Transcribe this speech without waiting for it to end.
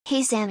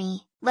Hey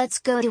Sammy, let's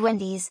go to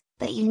Wendy's,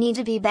 but you need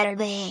to be better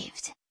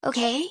behaved,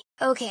 okay?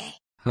 Okay.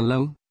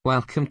 Hello,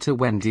 welcome to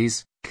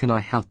Wendy's, can I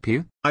help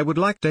you? I would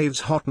like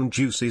Dave's Hot and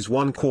Juicy's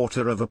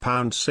 1/4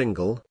 pound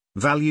single,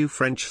 value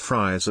French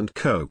fries and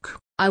Coke.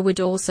 I would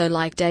also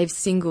like Dave's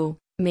single,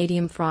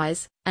 medium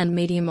fries, and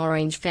medium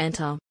orange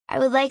Fanta. I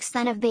would like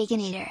Son of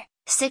Baconator,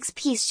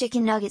 6-piece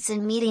chicken nuggets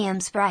and medium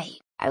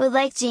Sprite. I would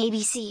like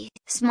JBC,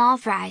 small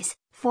fries,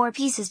 4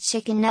 pieces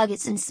chicken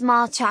nuggets and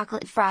small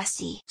chocolate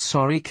frosty.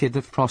 Sorry kid,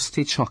 the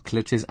frosty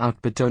chocolate is out,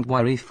 but don't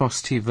worry,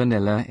 frosty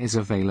vanilla is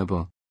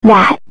available.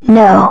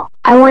 No,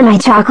 I want my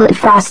chocolate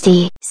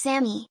frosty.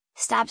 Sammy,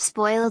 stop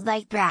spoiled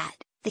like brat.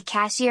 The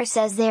cashier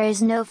says there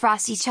is no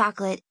frosty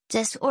chocolate,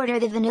 just order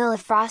the vanilla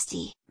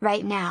frosty,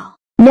 right now.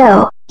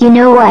 No, you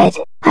know what,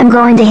 I'm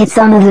going to hit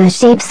some of those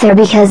shapes there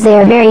because they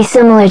are very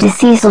similar to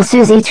Cecil,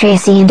 Susie,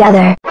 Tracy and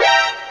other.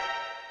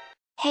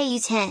 Hey you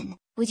 10,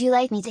 would you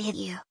like me to hit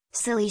you,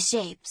 silly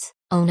shapes?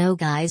 Oh no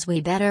guys,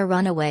 we better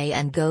run away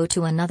and go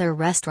to another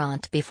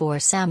restaurant before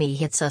Sammy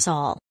hits us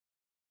all.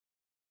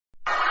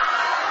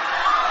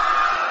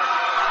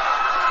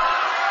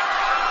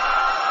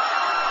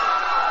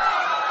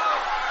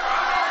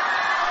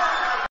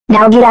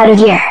 Now get out of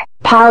here,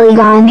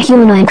 polygon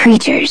humanoid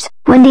creatures.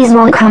 Wendy's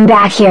won't come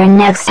back here and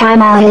next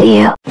time I'll hit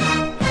you.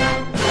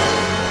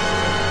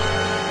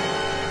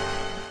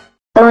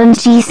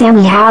 OMG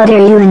Sammy, how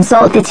dare you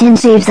insult the 10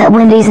 shapes at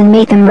Wendy's and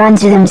make them run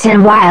to them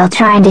 10 while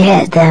trying to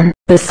hit them.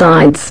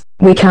 Besides,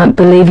 we can't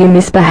believe you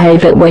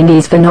misbehave at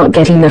Wendy's for not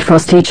getting the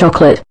frosty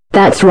chocolate.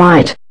 That's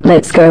right,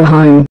 let's go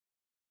home.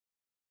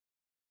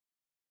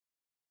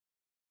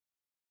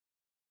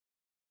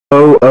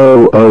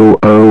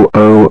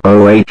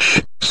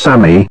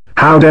 Sammy,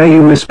 how dare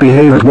you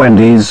misbehave at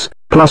Wendy's,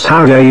 plus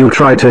how dare you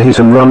try to hit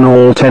and run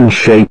all 10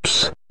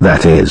 shapes,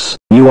 that is,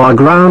 you are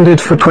grounded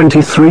for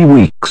 23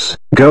 weeks,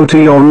 go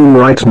to your room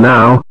right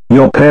now,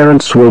 your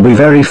parents will be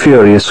very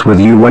furious with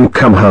you when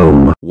come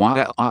home.